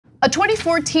A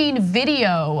 2014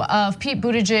 video of Pete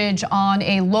Buttigieg on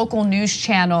a local news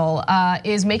channel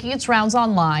is making its rounds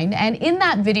online. And in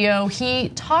that video, he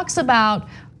talks about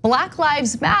Black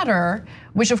Lives Matter,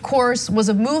 which of course was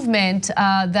a movement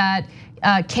that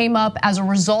came up as a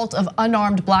result of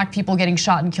unarmed black people getting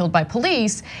shot and killed by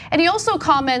police. And he also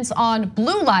comments on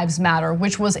Blue Lives Matter,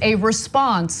 which was a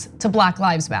response to Black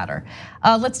Lives Matter.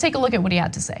 Let's take a look at what he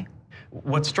had to say.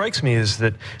 What strikes me is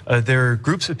that there are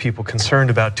groups of people concerned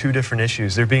about two different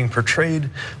issues. They're being portrayed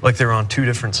like they're on two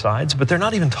different sides, but they're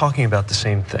not even talking about the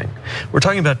same thing. We're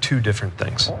talking about two different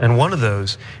things. And one of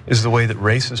those is the way that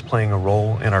race is playing a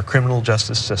role in our criminal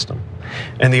justice system.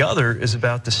 And the other is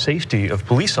about the safety of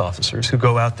police officers who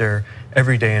go out there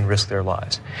every day and risk their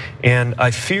lives. And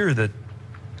I fear that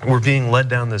we're being led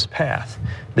down this path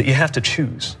that you have to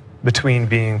choose between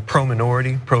being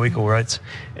pro-minority, pro-equal rights,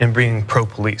 and being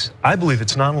pro-police. I believe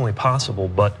it's not only possible,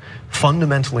 but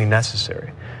fundamentally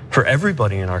necessary for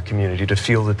everybody in our community to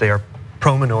feel that they are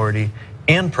pro-minority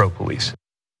and pro-police.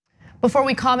 Before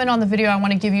we comment on the video, I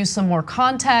want to give you some more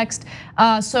context.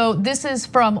 So this is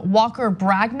from Walker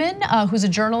Bragman, who's a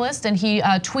journalist, and he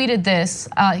tweeted this,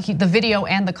 the video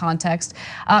and the context.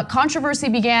 Controversy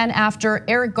began after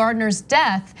Eric Gardner's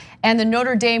death and the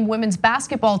Notre Dame women's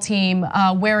basketball team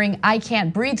wearing "I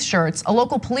Can't Breathe" shirts. A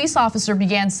local police officer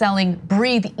began selling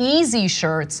 "Breathe Easy"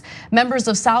 shirts. Members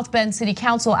of South Bend City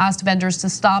Council asked vendors to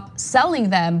stop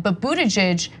selling them, but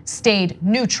Buttigieg stayed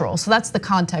neutral. So that's the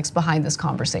context behind this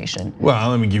conversation. Well,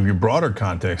 let me give you broader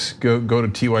context. Go to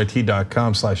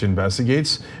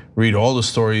tyt.com/investigates. Read all the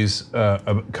stories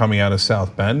coming out of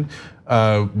South Bend.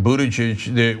 Buttigieg,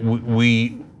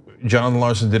 Jonathan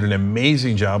Larson did an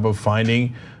amazing job of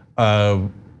finding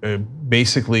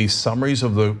basically summaries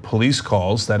of the police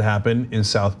calls that happened in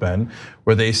South Bend,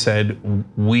 where they said,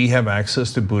 we have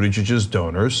access to Buttigieg's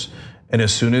donors, and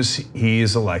as soon as he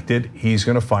is elected, he's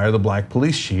gonna fire the black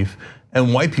police chief,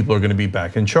 and white people are gonna be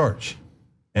back in charge.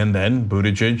 And then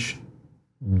Buttigieg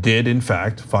did in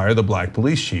fact fire the black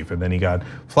police chief, and then he got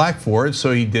flack for it,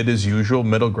 so he did his usual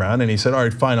middle ground, and he said, all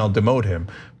right, fine, I'll demote him,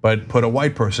 but put a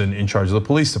white person in charge of the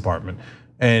police department.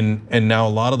 And now a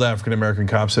lot of the African-American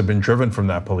cops have been driven from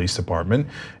that police department.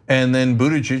 And then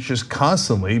Buttigieg is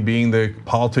constantly, being the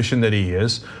politician that he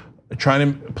is,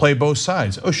 trying to play both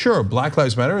sides. Oh sure, Black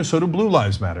Lives Matter, and so do Blue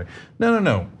Lives Matter.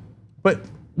 No. But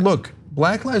look,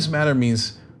 Black Lives Matter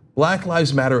means Black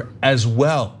Lives Matter as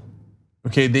well.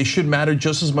 Okay, they should matter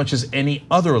just as much as any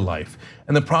other life.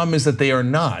 And the problem is that they are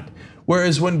not.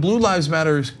 Whereas when Blue Lives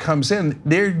Matter comes in,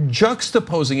 they're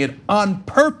juxtaposing it on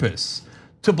purpose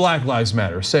to Black Lives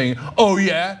Matter, saying, oh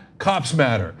yeah, cops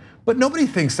matter. But nobody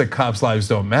thinks that cops' lives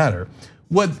don't matter.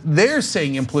 What they're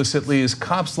saying implicitly is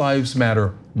cops' lives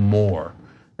matter more.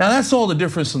 Now that's all the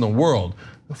difference in the world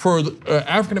for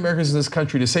African Americans in this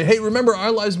country to say, hey, remember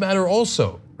our lives matter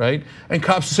also, right? And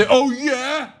cops to say, oh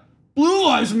yeah, Blue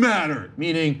Lives Matter,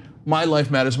 meaning my life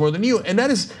matters more than you. And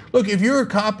that is, look, if you're a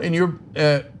cop and you're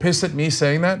pissed at me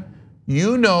saying that,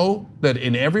 you know that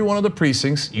in every one of the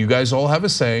precincts, you guys all have a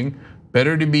saying,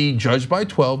 better to be judged by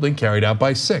 12 than carried out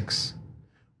by 6.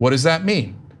 What does that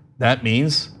mean? That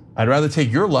means I'd rather take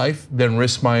your life than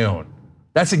risk my own.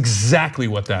 That's exactly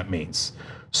what that means.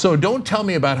 So don't tell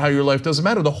me about how your life doesn't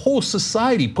matter. The whole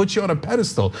society puts you on a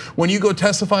pedestal. When you go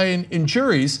testify in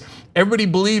juries, everybody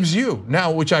believes you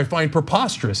now, which I find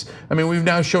preposterous. I mean, we've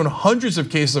now shown hundreds of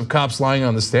cases of cops lying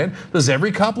on the stand. Does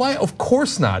every cop lie? Of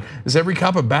course not. Is every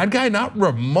cop a bad guy? Not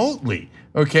remotely,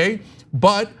 okay?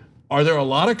 But are there a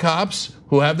lot of cops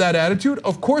who have that attitude?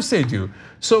 Of course they do.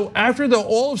 So after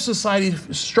all of society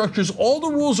structures all the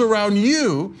rules around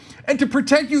you, and to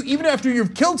protect you even after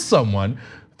you've killed someone,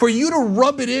 for you to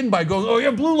rub it in by going, oh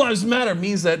yeah, Blue Lives Matter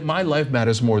means that my life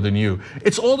matters more than you.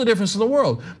 It's all the difference in the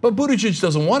world. But Buttigieg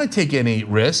doesn't want to take any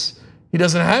risks. He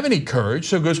doesn't have any courage,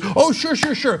 so he goes, oh,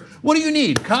 sure. What do you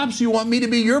need? Cops, you want me to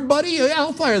be your buddy? Yeah,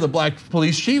 I'll fire the black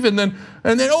police chief. And then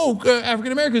oh,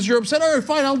 African Americans, you're upset? All right,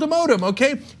 fine, I'll demote him,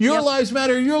 okay? Your lives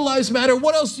matter, your lives matter.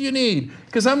 What else do you need?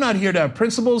 Because I'm not here to have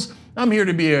principles. I'm here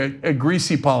to be a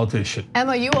greasy politician.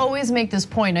 Emma, you always make this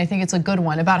point, I think it's a good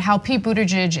one, about how Pete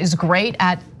Buttigieg is great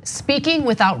at speaking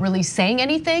without really saying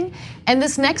anything. And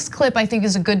this next clip, I think,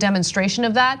 is a good demonstration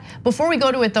of that. Before we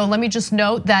go to it though, let me just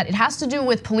note that it has to do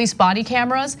with police body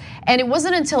cameras. And it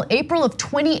wasn't until April of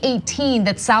 2018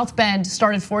 that South Bend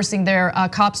started forcing their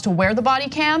cops to wear the body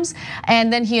cams.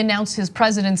 And then he announced his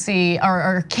presidency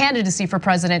or candidacy for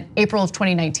president April of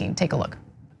 2019. Take a look.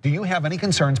 Do you have any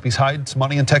concerns besides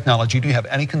money and technology? Do you have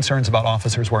any concerns about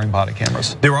officers wearing body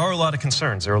cameras? There are a lot of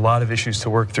concerns. There are a lot of issues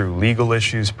to work through, legal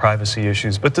issues, privacy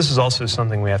issues, but this is also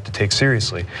something we have to take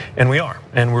seriously, and we are,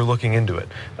 and we're looking into it.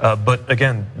 But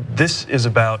again, this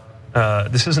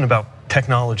isn't about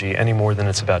technology any more than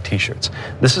it's about t-shirts.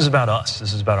 This is about us.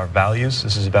 This is about our values.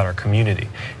 This is about our community.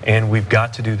 And we've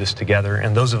got to do this together.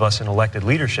 And those of us in elected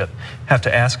leadership have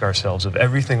to ask ourselves, of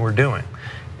everything we're doing,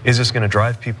 is this going to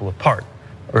drive people apart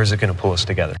or is it going to pull us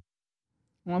together?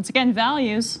 Once again,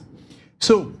 values.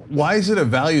 So why is it a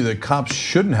value that cops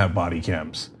shouldn't have body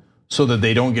cams? So that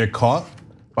they don't get caught?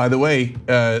 By the way,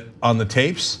 on the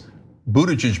tapes,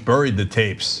 Buttigieg buried the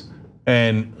tapes.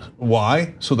 And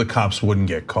why? So the cops wouldn't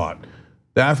get caught.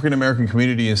 The African American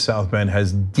community in South Bend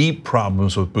has deep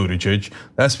problems with Buttigieg.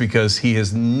 That's because he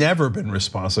has never been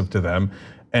responsive to them.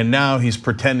 And now he's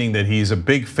pretending that he's a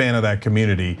big fan of that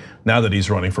community now that he's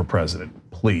running for president.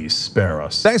 Please spare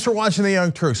us. Thanks for watching the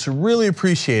Young Turks. Really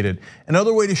appreciate it.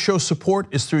 Another way to show support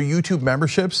is through YouTube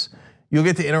memberships. You'll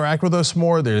get to interact with us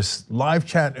more. There's live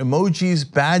chat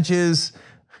emojis, badges.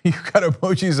 You've got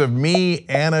emojis of me,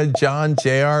 Anna, John,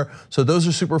 JR. So those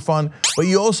are super fun. But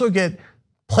you also get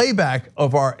playback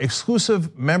of our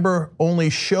exclusive member-only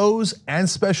shows and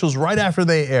specials right after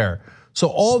they air. So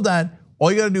all of that,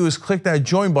 all you gotta do is click that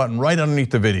join button right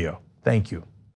underneath the video. Thank you.